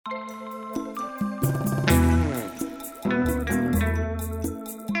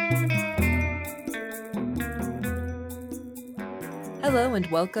Hello and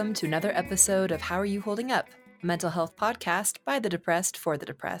welcome to another episode of How Are You Holding Up? A mental health podcast by the depressed for the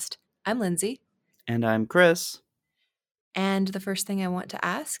depressed. I'm Lindsay. And I'm Chris. And the first thing I want to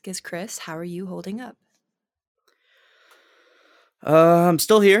ask is, Chris, how are you holding up? I'm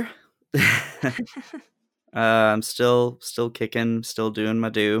still here. I'm still kicking, still doing my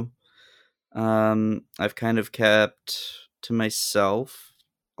due. I've kind of kept to myself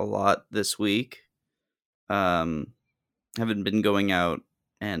a lot this week. Haven't been going out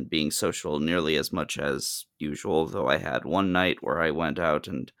and being social nearly as much as usual, though I had one night where I went out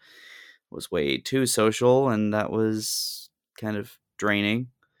and was way too social, and that was kind of draining.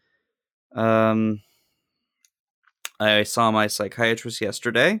 I saw my psychiatrist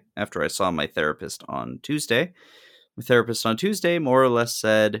yesterday after I saw my therapist on Tuesday. My therapist on Tuesday more or less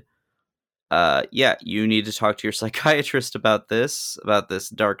said, yeah, you need to talk to your psychiatrist about this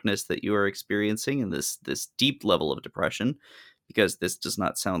darkness that you are experiencing and this deep level of depression, because this does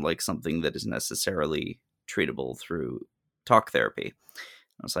not sound like something that is necessarily treatable through talk therapy.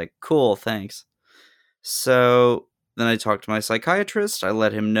 I was like, cool, thanks. So then I talked to my psychiatrist. I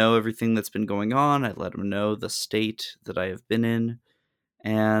let him know everything that's been going on. I let him know the state that I have been in.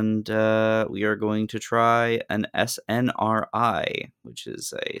 And we are going to try an SNRI, which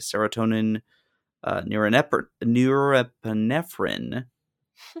is a serotonin norepinephrine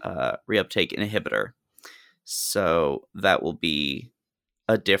reuptake inhibitor. So that will be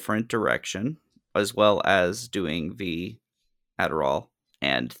a different direction, as well as doing the Adderall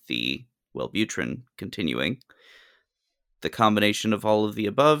and the Wellbutrin continuing. The combination of all of the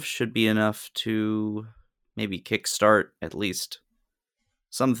above should be enough to maybe kickstart at least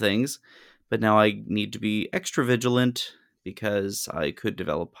some things, but now I need to be extra vigilant because I could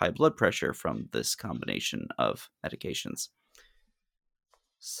develop high blood pressure from this combination of medications.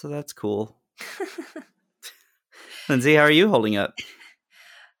 So that's cool. Lindsay, how are you holding up?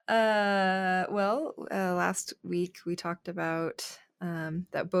 Last week we talked about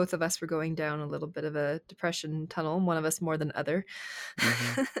that both of us were going down a little bit of a depression tunnel, one of us more than other.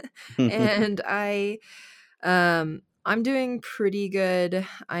 Mm-hmm. And I'm doing pretty good.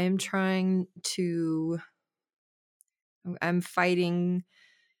 I'm fighting to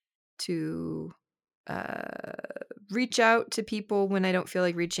reach out to people when I don't feel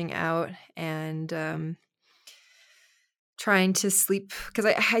like reaching out, and trying to sleep, because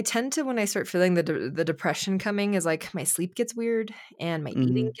I tend to, when I start feeling the depression coming, is like my sleep gets weird and my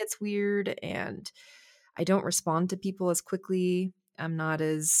eating gets weird and I don't respond to people as quickly. I'm not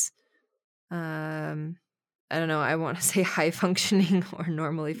as I don't know, I want to say high functioning or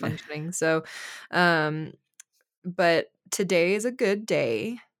normally functioning. So but today is a good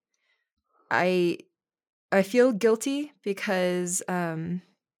day. I feel guilty because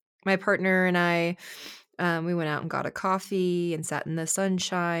my partner and I, we went out and got a coffee and sat in the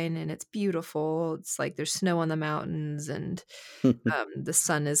sunshine, and it's beautiful. It's like there's snow on the mountains, and the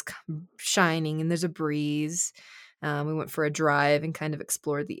sun is shining, and there's a breeze. We went for a drive and kind of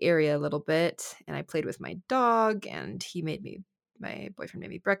explored the area a little bit, and I played with my dog, and my boyfriend made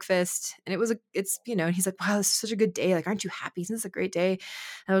me breakfast, and and he's like, wow, this is such a good day. Like, aren't you happy? Isn't this a great day?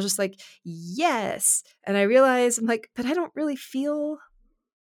 And I was just like, yes. And I realized, I'm like, but I don't really feel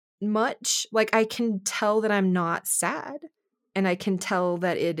much. Like, I can tell that I'm not sad, and I can tell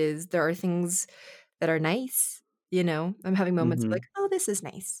that there are things that are nice. I'm having moments of Mm-hmm. like, oh, this is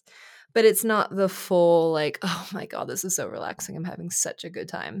nice. But it's not the full like, oh my God, this is so relaxing. I'm having such a good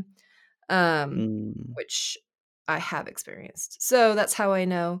time. Mm. Which I have experienced. So that's how I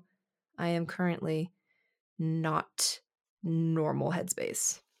know I am currently not normal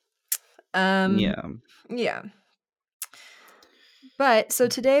headspace. Yeah. Yeah. But so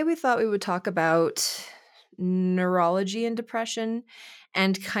today we thought we would talk about neurology and depression,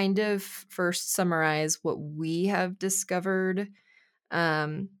 and kind of first summarize what we have discovered,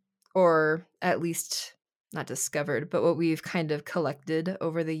 or at least not discovered, but what we've kind of collected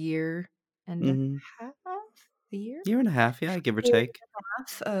over the year and a Mm-hmm. half, the year? Year and a half, yeah, give or Year take. and a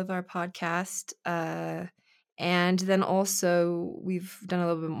half of our podcast. And then also, we've done a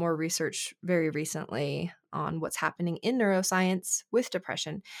little bit more research very recently on what's happening in neuroscience with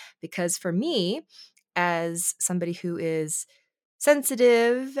depression. Because for me, as somebody who is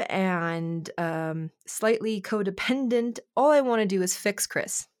sensitive and slightly codependent, all I want to do is fix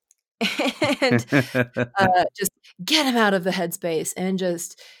Chris and just get him out of the headspace and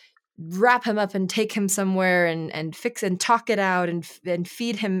just wrap him up and take him somewhere and fix and talk it out and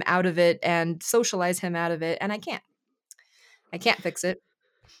feed him out of it and socialize him out of it. And I can't fix it.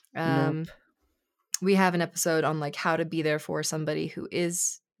 Nope. We have an episode on like how to be there for somebody who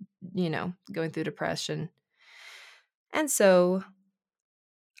is, going through depression. And so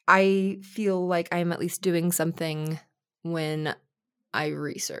I feel like I'm at least doing something when I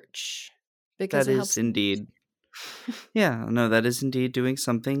research because That it is helps me. indeed, yeah, no, that is indeed doing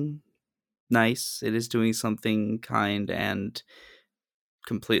something nice. It is doing something kind and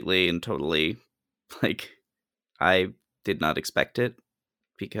completely and totally, like, I did not expect it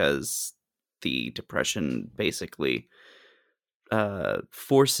because the depression basically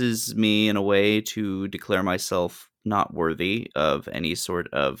forces me in a way to declare myself not worthy of any sort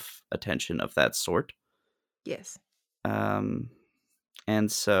of attention of that sort. Yes. Um,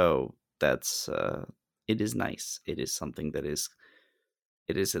 and so that's it is nice. It is something that is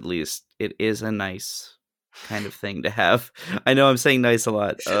it is at least it is a nice kind of thing to have. I know I'm saying nice a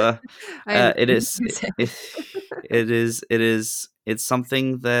lot. I understand It what is you're saying. it's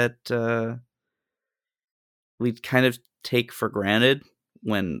something that we kind of take for granted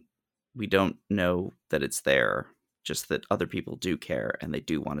when we don't know that it's there. Just that other people do care and they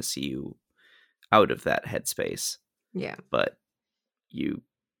do want to see you out of that headspace, Yeah. but you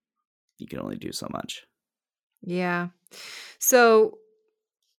you can only do so much. Yeah. So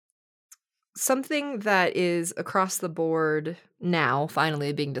something that is across the board now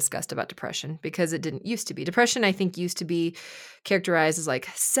finally being discussed about depression because it didn't used to be. Depression, I think, used to be characterized as like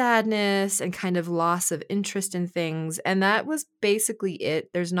sadness and kind of loss of interest in things. And that was basically it.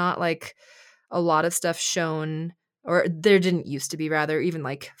 There's not like a lot of stuff shown, or there didn't used to be, rather, even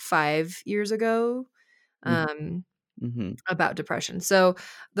like 5 years ago. Um, Mm-hmm. about depression. So,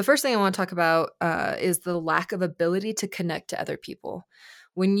 the first thing I want to talk about is the lack of ability to connect to other people.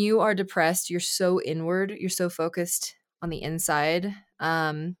 When you are depressed, you're so inward, you're so focused on the inside,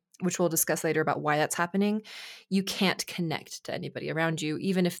 which we'll discuss later about why that's happening. You can't connect to anybody around you,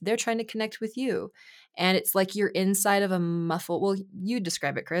 even if they're trying to connect with you. And it's like you're inside of a muffled, well, you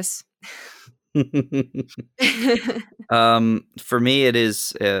describe it, Chris. For me, it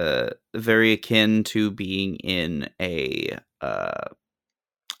is very akin to being in a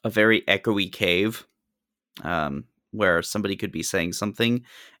very echoey cave, where somebody could be saying something,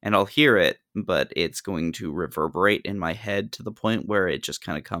 and I'll hear it, but it's going to reverberate in my head to the point where it just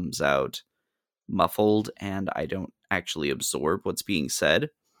kind of comes out muffled, and I don't actually absorb what's being said.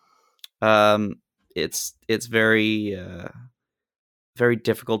 Um, it's very very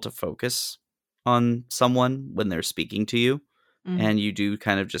difficult to focus on someone when they're speaking to you, Mhm. and you do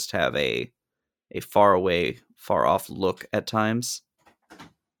kind of just have a far away, far off look at times.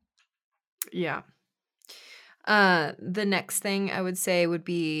 Yeah. The next thing I would say would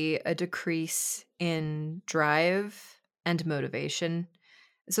be a decrease in drive and motivation.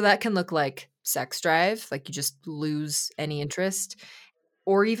 So that can look like sex drive, like you just lose any interest,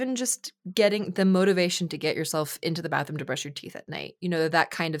 or even just getting the motivation to get yourself into the bathroom to brush your teeth at night. You know,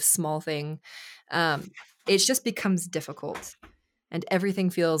 that kind of small thing. It just becomes difficult and everything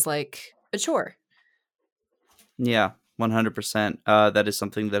feels like a chore. Yeah, 100%. That is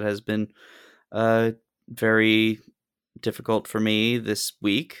something that has been uh, very difficult for me this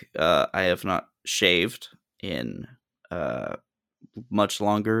week. I have not shaved in uh, much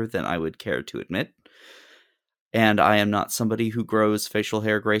longer than I would care to admit. And I am not somebody who grows facial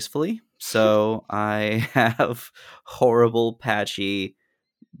hair gracefully. So I have horrible, patchy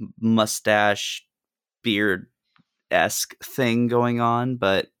mustache, beard esque thing going on.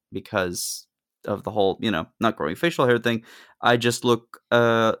 But because of the whole, not growing facial hair thing, I just look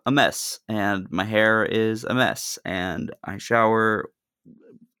a mess. And my hair is a mess. And I shower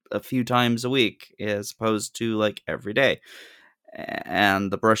a few times a week as opposed to like every day.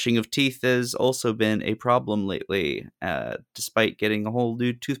 And the brushing of teeth has also been a problem lately, despite getting a whole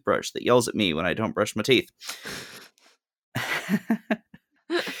new toothbrush that yells at me when I don't brush my teeth.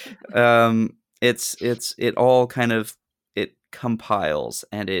 It all kind of it compiles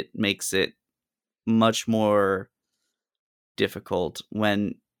and it makes it much more difficult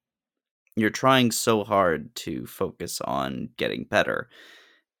when you're trying so hard to focus on getting better,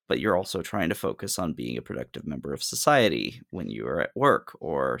 but you're also trying to focus on being a productive member of society when you are at work.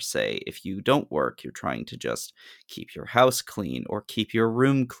 Or say if you don't work, you're trying to just keep your house clean or keep your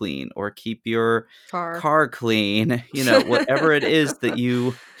room clean or keep your Car. car clean, whatever it is that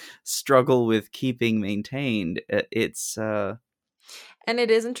you struggle with keeping maintained. It's And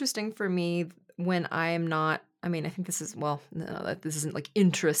it is interesting for me when I am not, I mean, I think this is, well, no, this isn't like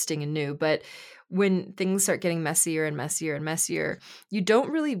interesting and new, but when things start getting messier and messier and messier, you don't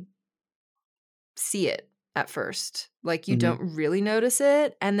really see it at first. Like you mhm. don't really notice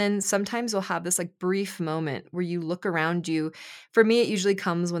it. And then sometimes you'll have this like brief moment where you look around you. For me, it usually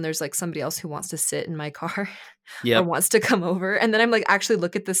comes when there's like somebody else who wants to sit in my car or Yep. wants to come over. And then I'm like, actually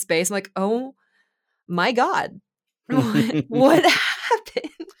look at the space. I'm like, oh my God, what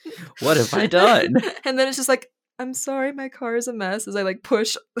happened? What have I done? And then it's just like, I'm sorry, my car is a mess, as I like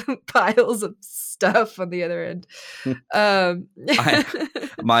push piles of stuff on the other end.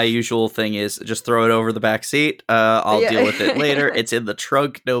 My usual thing is just throw it over the back seat. I'll deal with it later. It's in the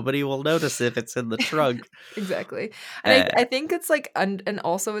trunk. Nobody will notice if it's in the trunk. Exactly. And I think it's like, and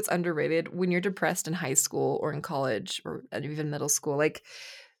also it's underrated when you're depressed in high school or in college or even middle school, like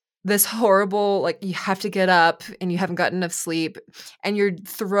this horrible, like you have to get up and you haven't gotten enough sleep and you're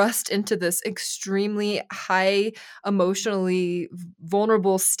thrust into this extremely high emotionally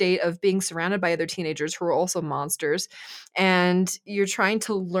vulnerable state of being surrounded by other teenagers who are also monsters, and you're trying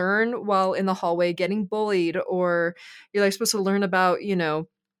to learn while in the hallway getting bullied, or you're like supposed to learn about, you know,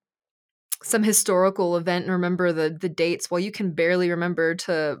 some historical event and remember the dates while you can barely remember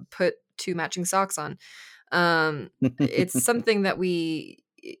to put 2 matching socks on. It's something that we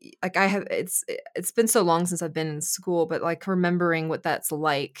like I have it's been so long since I've been in school, but like remembering what that's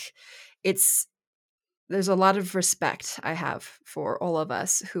like, it's there's a lot of respect I have for all of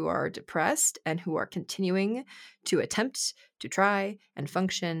us who are depressed and who are continuing to attempt to try and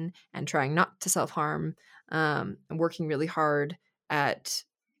function and trying not to self-harm, and working really hard at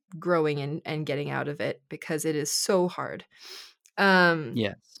growing and getting out of it because it is so hard.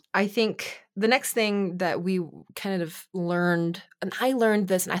 Yes. I think the next thing that we kind of learned, and I learned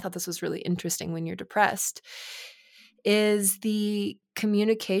this, and I thought this was really interesting when you're depressed, is the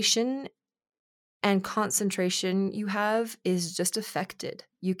communication and concentration you have is just affected.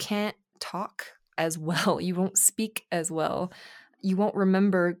 You can't talk as well. You won't speak as well. You won't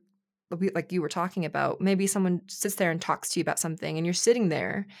remember, like you were talking about. Maybe someone sits there and talks to you about something, and you're sitting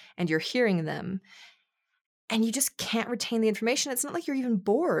there and you're hearing them, and you just can't retain the information. It's not like you're even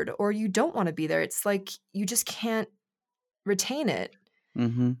bored or you don't want to be there. It's like you just can't retain it.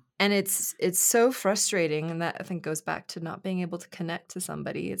 Mm-hmm. And it's so frustrating, and that I think goes back to not being able to connect to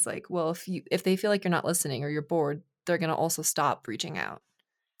somebody. It's like, well, if they feel like you're not listening or you're bored, they're going to also stop reaching out.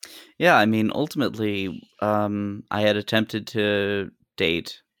 Yeah, I mean, ultimately, I had attempted to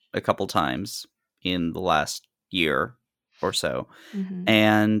date a couple times in the last year or so. Mm-hmm.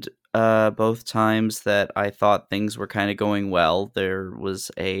 And both times that I thought things were kind of going well, there was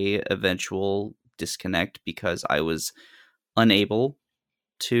a eventual disconnect because I was unable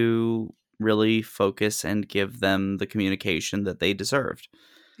to really focus and give them the communication that they deserved.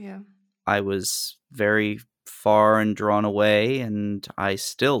 Yeah. I was very far and drawn away, and I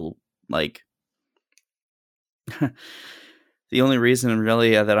still, like, the only reason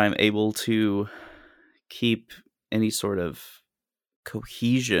really that I'm able to keep any sort of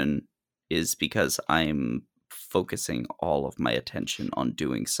cohesion is because I'm focusing all of my attention on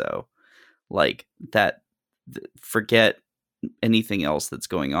doing so. Like that, forget anything else that's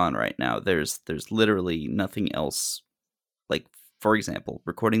going on right now. There's literally nothing else. Like, for example,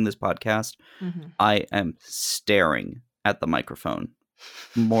 recording this podcast, Mm-hmm. I am staring at the microphone,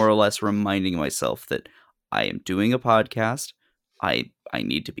 more or less reminding myself that I am doing a podcast. I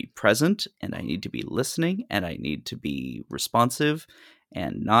need to be present, and I need to be listening, and I need to be responsive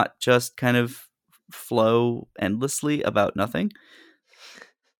and not just kind of flow endlessly about nothing.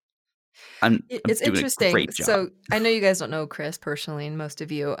 It's doing interesting. a great job. So I know you guys don't know Chris personally, and most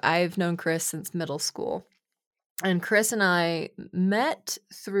of you. I've known Chris since middle school. And Chris and I met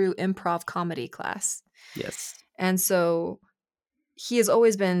through improv comedy class. Yes. And so he has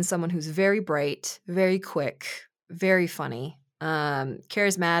always been someone who's very bright, very quick, very funny,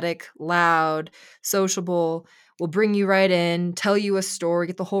 charismatic, loud, sociable, will bring you right in, tell you a story,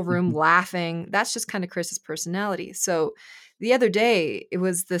 get the whole room laughing. That's just kind of Chris's personality. So the other day, it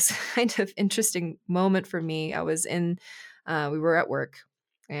was this kind of interesting moment for me. I was in, we were at work,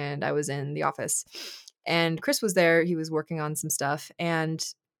 and I was in the office. And Chris was there. He was working on some stuff. And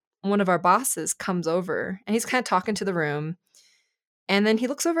one of our bosses comes over, and he's kind of talking to the room. And then he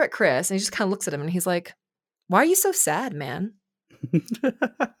looks over at Chris, and he just kind of looks at him, and he's like, "Why are you so sad, man?"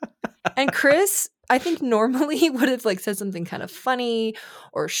 And Chris, I think normally would have like said something kind of funny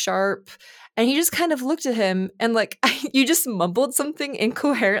or sharp. And he just kind of looked at him and like, you just mumbled something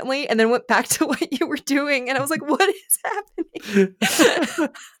incoherently and then went back to what you were doing. And I was like, what is happening?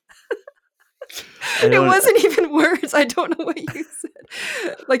 It wasn't even words. I don't know what you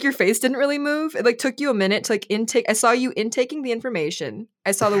said. Like your face didn't really move. It like took you a minute to like intake. I saw you intaking the information.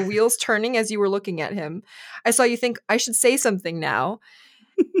 I saw the wheels turning as you were looking at him. I saw you think I should say something now.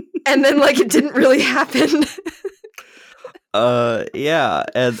 And then like it didn't really happen. Yeah,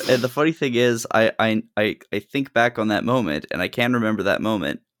 and the funny thing is I think back on that moment, and I can remember that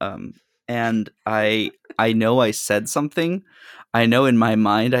moment. And I know I said something. I know in my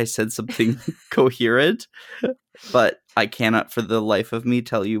mind I said something coherent, but I cannot for the life of me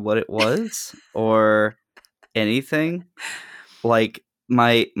tell you what it was or anything. Like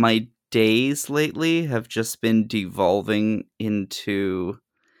my days lately have just been devolving into,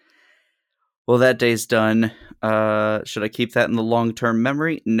 well, that day's done. Should I keep that in the long-term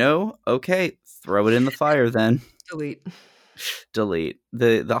memory? No. Okay, throw it in the fire then. Delete. Delete.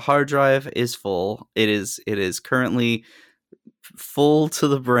 The hard drive is full. It is currently full to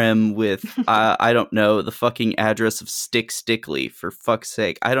the brim with I don't know, the fucking address of Stickley, for fuck's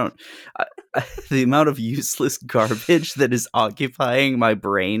sake. I don't the amount of useless garbage that is occupying my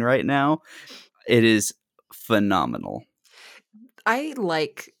brain right now, it is phenomenal. I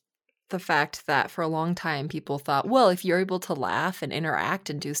like the fact that for a long time people thought, well, if you're able to laugh and interact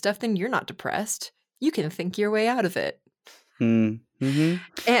and do stuff, then you're not depressed. You can think your way out of it. Mm-hmm.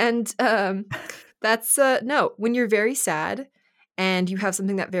 And that's no, when you're very sad and you have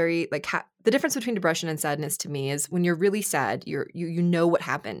something that very like the difference between depression and sadness to me is when you're really sad, you know what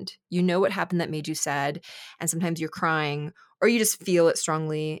happened. You know what happened that made you sad, and sometimes you're crying or you just feel it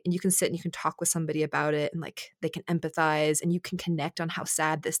strongly, and you can sit and you can talk with somebody about it, and like they can empathize and you can connect on how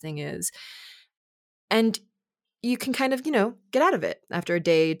sad this thing is. And you can kind of, get out of it after a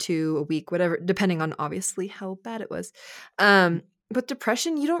day, 2, a week, whatever, depending on obviously how bad it was. But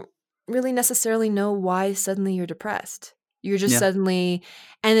depression, you don't really necessarily know why suddenly you're depressed. You're just suddenly,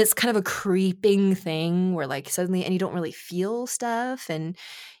 and it's kind of a creeping thing where like suddenly, and you don't really feel stuff, and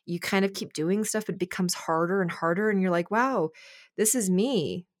you kind of keep doing stuff, but it becomes harder and harder. And you're like, wow, this is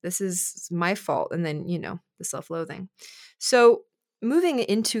me. This is my fault. And then, the self-loathing. So moving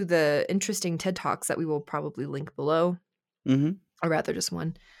into the interesting TED Talks that we will probably link below, or rather just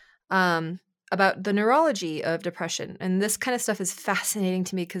one, about the neurology of depression. And this kind of stuff is fascinating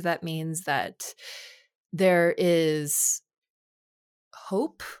to me because that means that there is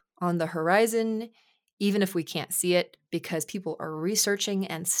hope on the horizon, even if we can't see it, because people are researching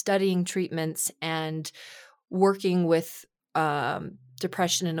and studying treatments and working with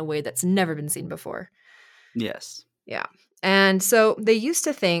depression in a way that's never been seen before. Yes. Yeah. And so they used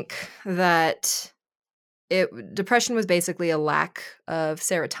to think that depression was basically a lack of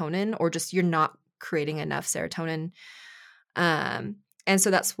serotonin, or just you're not creating enough serotonin. And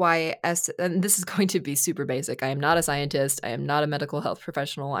so that's why, and this is going to be super basic. I am not a scientist. I am not a medical health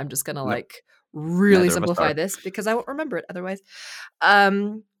professional. I'm just going to really simplify this because I won't remember it otherwise.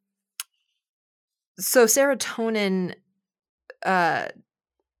 So serotonin, the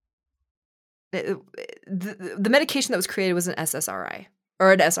medication that was created was an SSRI,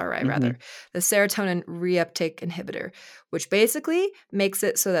 or an SRI rather, the serotonin reuptake inhibitor, which basically makes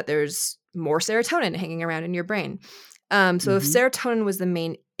it so that there's more serotonin hanging around in your brain. So if serotonin was the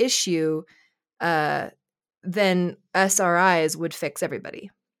main issue, then SRIs would fix everybody.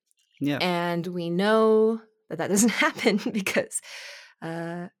 Yeah. And we know that doesn't happen because,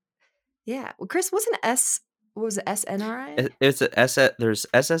 Well, Chris, what was it, SNRI? There's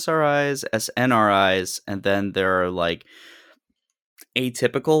SSRIs, SNRIs, and then there are like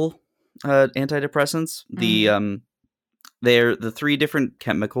atypical antidepressants. They're the 3 different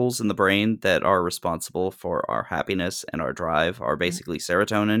chemicals in the brain that are responsible for our happiness and our drive are basically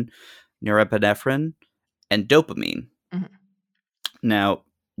serotonin, norepinephrine, and dopamine. Now,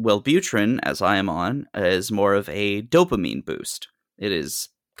 Wellbutrin, as I am on, is more of a dopamine boost. It is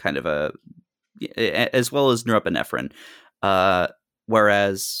kind of as well as norepinephrine.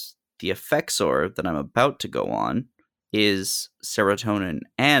 Whereas the Effexor that I'm about to go on is serotonin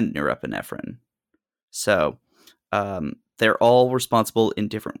and norepinephrine. So, they're all responsible in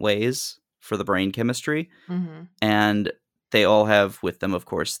different ways for the brain chemistry, and they all have with them, of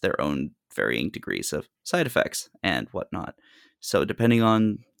course, their own varying degrees of side effects and whatnot. So depending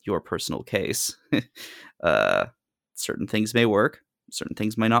on your personal case, certain things may work, certain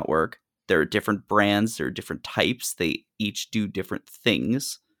things may not work. There are different brands, there are different types. They each do different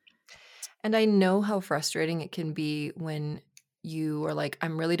things. And I know how frustrating it can be when you are like,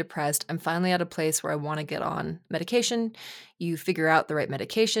 I'm really depressed. I'm finally at a place where I want to get on medication. You figure out the right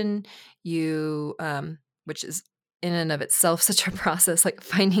medication, which is in and of itself such a process, like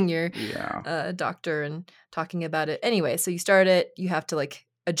finding your doctor and talking about it. Anyway, so you start it, you have to like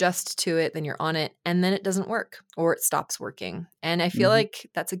adjust to it, then you're on it, and then it doesn't work or it stops working. And I feel like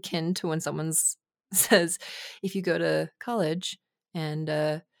that's akin to when someone says, if you go to college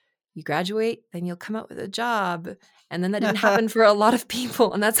and you graduate, then you'll come out with a job. And then that didn't happen for a lot of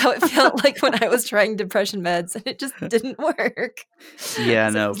people. And that's how it felt like when I was trying depression meds and it just didn't work. Yeah,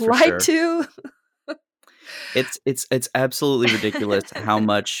 no, for lied to. It's absolutely ridiculous how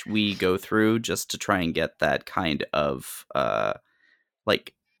much we go through just to try and get that kind of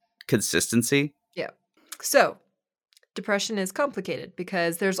like consistency. Yeah. So depression is complicated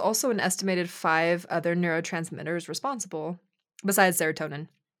because there's also an estimated 5 other neurotransmitters responsible besides serotonin.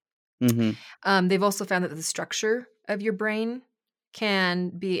 Mhm. They've also found that the structure of your brain can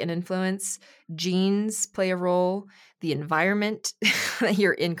be an influence. Genes play a role. The environment that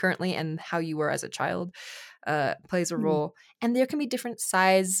you're in currently and how you were as a child plays a Mm. role. And there can be different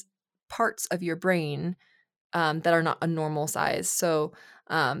size parts of your brain that are not a normal size. So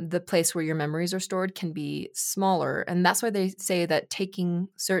the place where your memories are stored can be smaller. And that's why they say that taking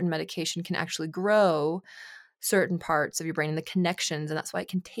certain medication can actually grow certain parts of your brain and the connections. And that's why it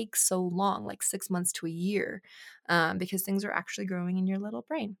can take so long, like 6 months to a year, because things are actually growing in your little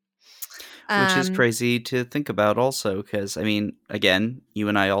brain. Which is Um, crazy to think about also, because I mean, again, you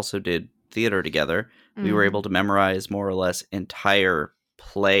and I also did theater together. We were mhm, able to memorize more or less entire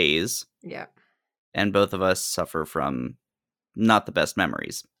plays, yeah, and both of us suffer from not the best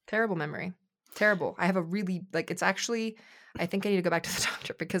memories. terrible memory. Terrible. I have a really like it's actually I think I need to go back to the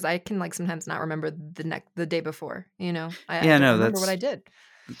doctor because I can like sometimes not remember the day before, you know. I Yeah, don't no, remember what I did.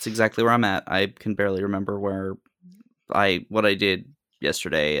 that's exactly where I'm at. I can barely remember what I did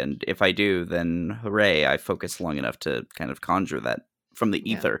yesterday, and if I do, then hooray, I focused long enough to kind of conjure that from the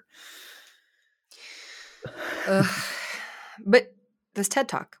Yeah. ether. Ugh. But this TED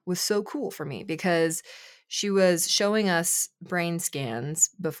Talk was so cool for me because she was showing us brain scans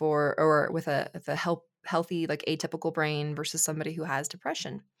before or with a healthy, like atypical brain versus somebody who has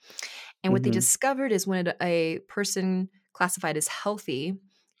depression. And what they Mhm. discovered is when a person classified as healthy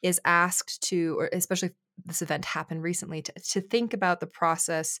is asked to, or especially if this event happened recently, to think about the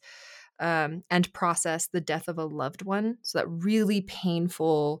process and process the death of a loved one. So that really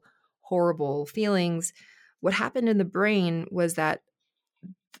painful, horrible feelings. What happened in the brain was that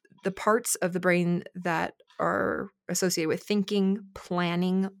the parts of the brain that are associated with thinking,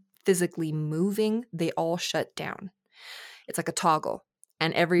 planning, physically moving, they all shut down. It's like a toggle,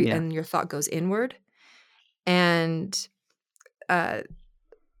 and Yeah. and your thought goes inward, and uh,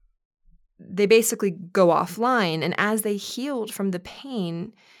 they basically go offline. And as they healed from the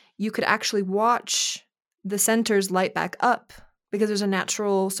pain, you could actually watch the centers light back up because there's a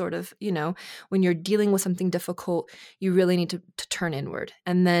natural sort of, when you're dealing with something difficult, you really need to turn inward.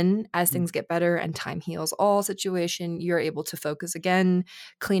 And then as Mm. things get better and time heals all situation, you're able to focus again,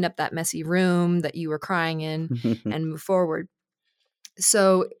 clean up that messy room that you were crying in, and move forward.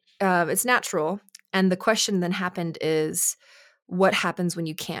 So it's natural. And the question then happened is what happens when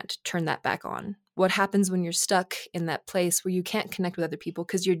you can't turn that back on? What happens when you're stuck in that place where you can't connect with other people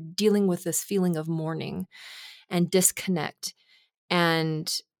because you're dealing with this feeling of mourning and disconnect?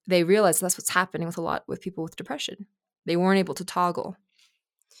 And they realized that's what's happening with a lot with people with depression. They weren't able to toggle.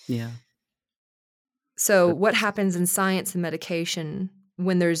 Yeah. So what That's happens in science and medication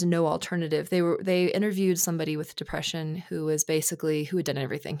when there's no alternative? They interviewed somebody with depression who had done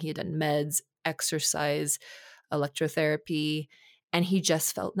everything. He had done meds, exercise, electrotherapy, and he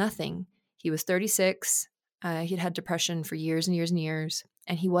just felt nothing. He was 36. He'd had depression for years and years and years,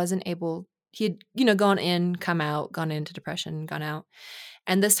 and he wasn't able. He had, gone in, come out, gone into depression, gone out,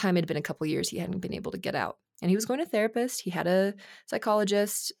 and this time it had been a couple years he hadn't been able to get out. And he was going to therapist. He had a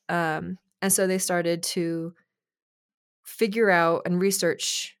psychologist, and so they started to figure out and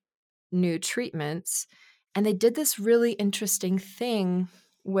research new treatments. And they did this really interesting thing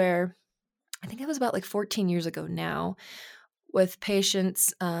where I think it was about like 14 years ago now with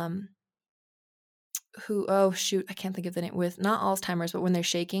patients who, oh shoot, I can't think of the name, with not Alzheimer's, but when they're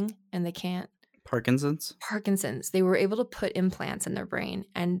shaking and they can't, Parkinson's? Parkinson's. They were able to put implants in their brain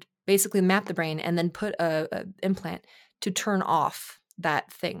and basically map the brain and then put a implant to turn off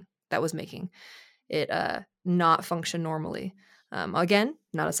that thing that was making it not function normally. Again,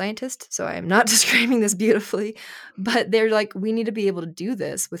 not a scientist, so I am not describing this beautifully, but they're like, we need to be able to do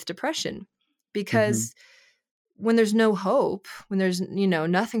this with depression Mhm. because when there's no hope, when there's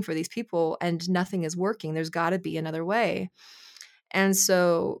nothing for these people and nothing is working, there's got to be another way. And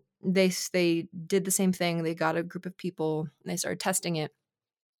so they did the same thing. They got a group of people and they started testing it.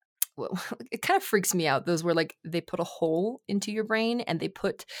 Well, it kind of freaks me out. Those were like they put a hole into your brain and they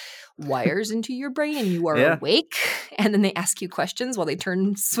put wires into your brain and you are Yeah. awake. And then they ask you questions while they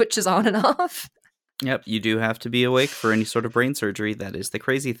turn switches on and off. Yep, you do have to be awake for any sort of brain surgery. That is the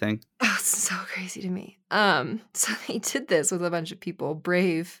crazy thing. Oh, it's so crazy to me. So they did this with a bunch of people,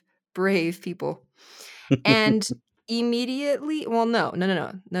 brave people. And immediately, well, no,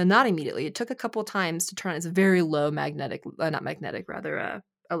 not immediately. It took a couple times to turn. It's very low magnetic, not magnetic, rather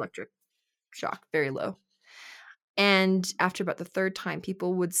electric shock, very low. And after about the third time,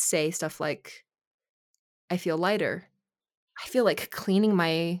 people would say stuff like, I feel lighter. I feel like cleaning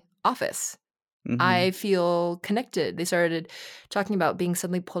my office. Mm-hmm. I feel connected. They started talking about being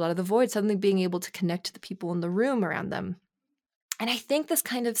suddenly pulled out of the void, suddenly being able to connect to the people in the room around them. And I think this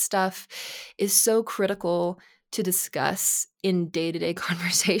kind of stuff is so critical to discuss in day-to-day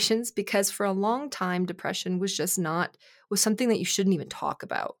conversations, because for a long time depression was just not was something that you shouldn't even talk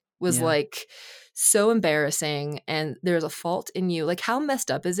about. Was Yeah. like so embarrassing, and there's a fault in you. Like, how messed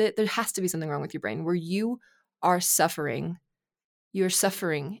up is it? There has to be something wrong with your brain where you are suffering. You're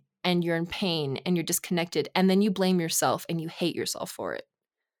suffering and you're in pain and you're disconnected, and then you blame yourself and you hate yourself for it.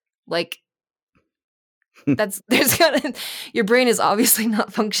 Like, that's there's gotta your brain is obviously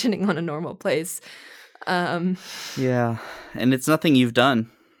not functioning on a normal place. Um, Yeah. And it's nothing you've done.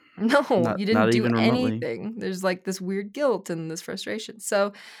 no, you didn't Not do even remotely. anything. There's like this weird guilt and this frustration.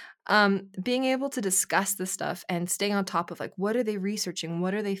 So, being able to discuss this stuff and staying on top of like what are they researching,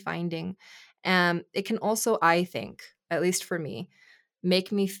 what are they finding, it can also, I think, at least for me,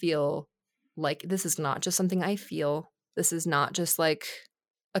 make me feel like this is not just something I feel. This is not just like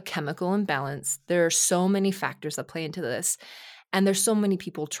a chemical imbalance. There are so many factors that play into this, and there's so many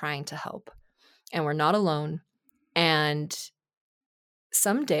people trying to help, and we're not alone. And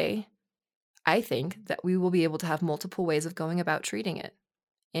someday, I think that we will be able to have multiple ways of going about treating it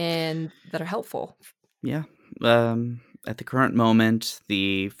and that are helpful. Yeah. At the current moment,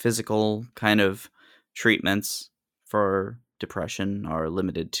 the physical kind of treatments for depression are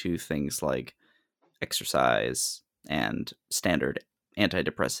limited to things like exercise and standard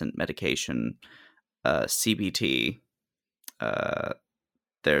antidepressant medication, CBT. Uh,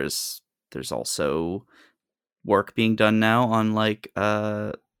 there's also work being done now on like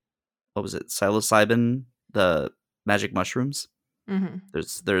what was it, psilocybin, the magic mushrooms. Mhm.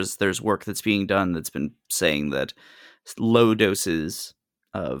 There's work that's being done that's been saying that low doses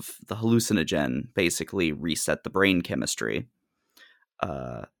of the hallucinogen basically reset the brain chemistry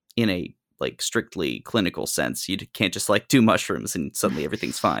uh, in a like strictly clinical sense. You can't just like do mushrooms and suddenly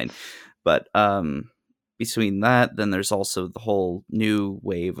everything's fine. But between that, then there's also the whole new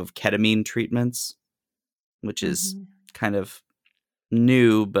wave of ketamine treatments, which is Mhm. kind of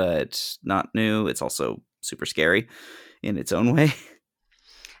new but not new. It's also super scary in its own way.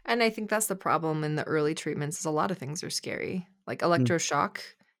 And I think that's the problem in the early treatments is a lot of things are scary. Like Mm, electroshock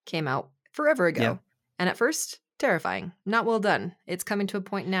came out forever yeah. ago. And at first, terrifying. Not well done. It's coming to a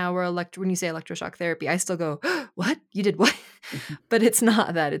point now where when you say electroshock therapy, I still go, "What? You did what?" But it's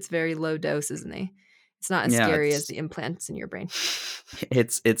not that. It's very low dose, isn't it? It's not as Yeah, scary as the implants in your brain.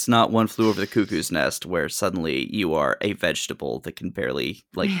 it's not One Flew Over the Cuckoo's Nest where suddenly you are a vegetable that can barely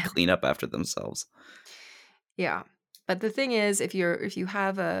like Yeah. clean up after themselves. Yeah. But the thing is, if you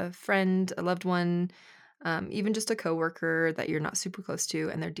have a friend, a loved one, even just a coworker that you're not super close to,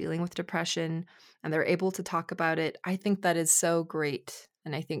 and they're dealing with depression, and they're able to talk about it, I think that is so great.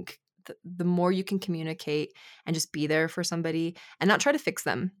 And I think the more you can communicate and just be there for somebody and not try to fix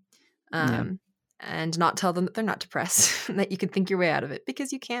them, Yeah. um, and not tell them that they're not depressed, and that you can think your way out of it,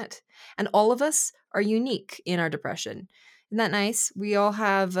 because you can't. And all of us are unique in our depression. Isn't that nice? We all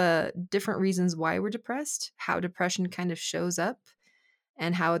have different reasons why we're depressed, how depression kind of shows up,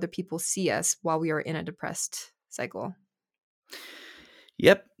 and how other people see us while we are in a depressed cycle.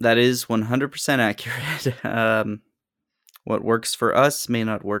 Yep, that is 100% accurate. What works for us may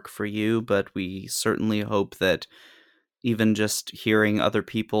not work for you, but we certainly hope that even just hearing other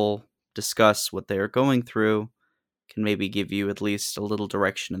people discuss what they are going through can maybe give you at least a little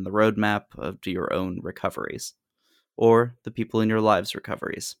direction in the roadmap of your own recoveries or the people in your lives'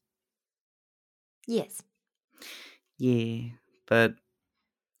 recoveries. Yes. Yeah, but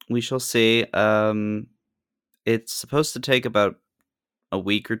we shall see. It's supposed to take about a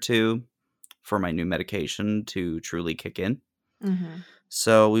week or two for my new medication to truly kick in. Hmm.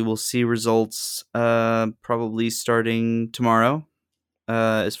 So we will see results probably starting tomorrow.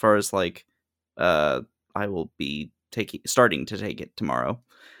 As far as like uh I will be starting to take it tomorrow.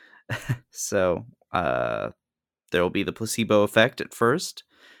 So there will be the placebo effect at first,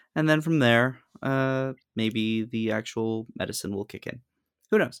 and then from there maybe the actual medicine will kick in.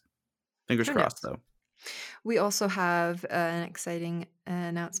 Who knows? Fingers Who crossed knows? though. We also have an exciting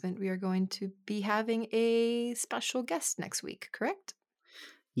announcement. We are going to be having a special guest next week, correct?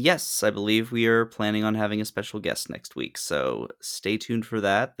 Yes, I believe we are planning on having a special guest next week, so stay tuned for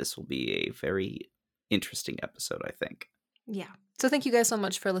that. This will be a very interesting episode, I think. Yeah. So thank you guys so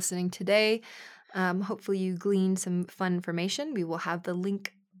much for listening today. Hopefully you gleaned some fun information. We will have the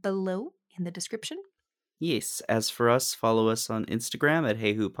link below in the description. Yes, as for us, follow us on Instagram at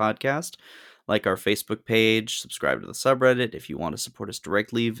Hey Who Podcast, like our Facebook page, subscribe to the subreddit. If you want to support us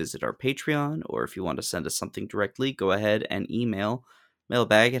directly, visit our Patreon, or if you want to send us something directly, go ahead and email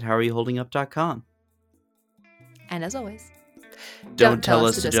mailbag@howareyouholdingup.com. And as always, Don't tell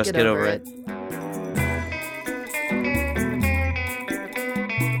us to just get over it.